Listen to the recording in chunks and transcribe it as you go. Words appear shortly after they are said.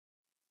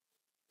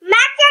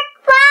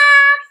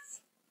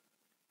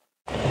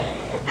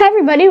Hi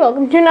everybody,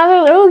 welcome to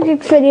another Little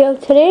Geeks video.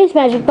 Today's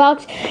magic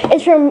box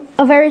is from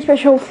our very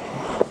special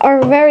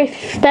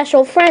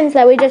friends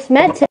that we just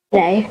met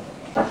today.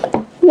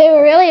 They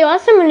were really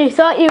awesome and we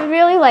thought you would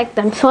really like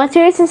them. So let's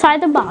see what's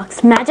inside the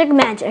box. Magic. Check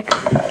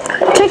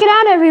it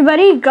out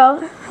everybody.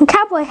 Go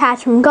Cowboy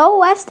Hats from Go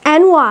West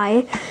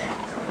NY.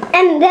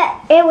 And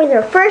it was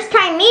our first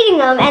time meeting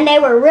them and they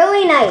were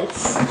really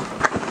nice.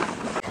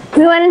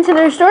 We went into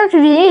their store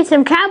because we needed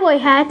some cowboy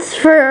hats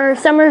for our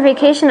summer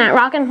vacation at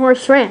Rockin'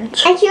 Horse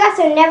Ranch. And she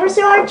also never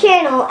saw our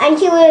channel, and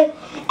he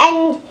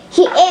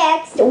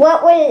asked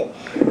what was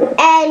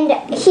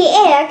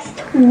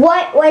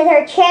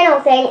our channel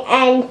thing,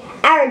 and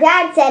our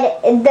dad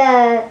said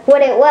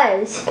what it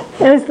was.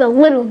 It was the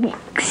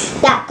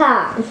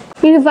litlgeeks.com.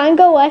 You can find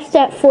Go West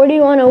at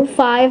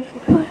 4105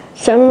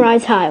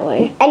 Sunrise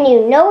Highway. And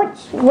you know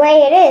which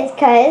way it is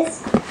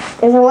because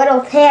there's a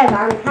little tag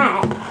on the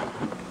hat.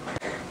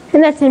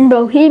 And that's in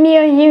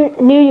Bohemia,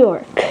 New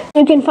York.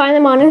 You can find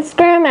them on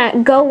Instagram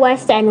at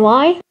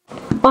GoWestNY,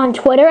 on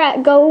Twitter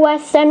at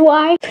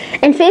GoWestNY,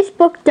 and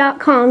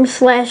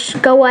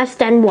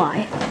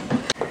Facebook.com/GoWestNY.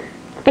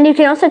 And you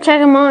can also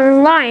check them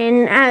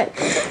online at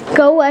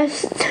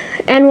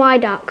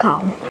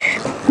GoWestNY.com.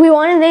 We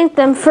want to thank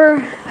them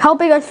for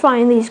helping us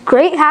find these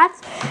great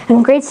hats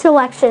and great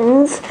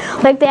selections.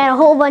 Like they had a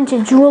whole bunch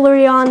of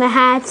jewelry on the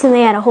hats, and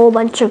they had a whole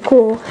bunch of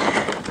cool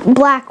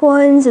black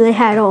ones, and they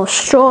had all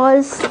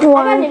straws. I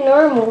got a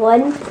normal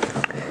one.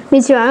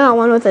 Me too. I got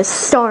one with a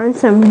star and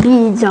some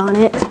beads on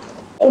it.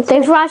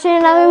 Thanks for watching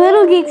another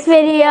Little Geeks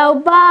video.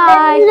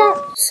 Bye.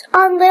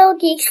 On Little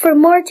Geeks for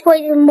more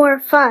toys and more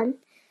fun.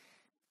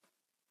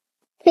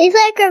 Please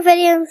like our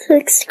video and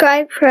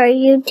subscribe for our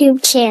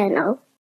YouTube channel.